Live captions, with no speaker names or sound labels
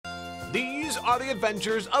These are the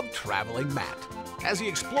adventures of Traveling Matt, as he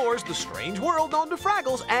explores the strange world known to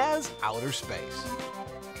Fraggles as outer space.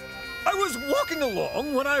 I was walking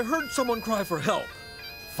along when I heard someone cry for help.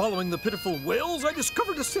 Following the pitiful wails, I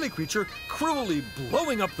discovered a silly creature cruelly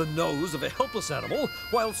blowing up the nose of a helpless animal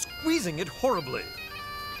while squeezing it horribly.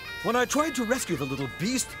 When I tried to rescue the little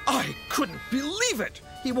beast, I couldn't believe it!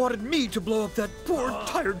 He wanted me to blow up that poor,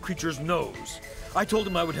 tired creature's nose. I told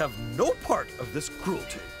him I would have no part of this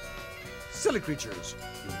cruelty. Silly creatures,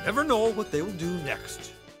 you never know what they will do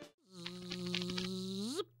next.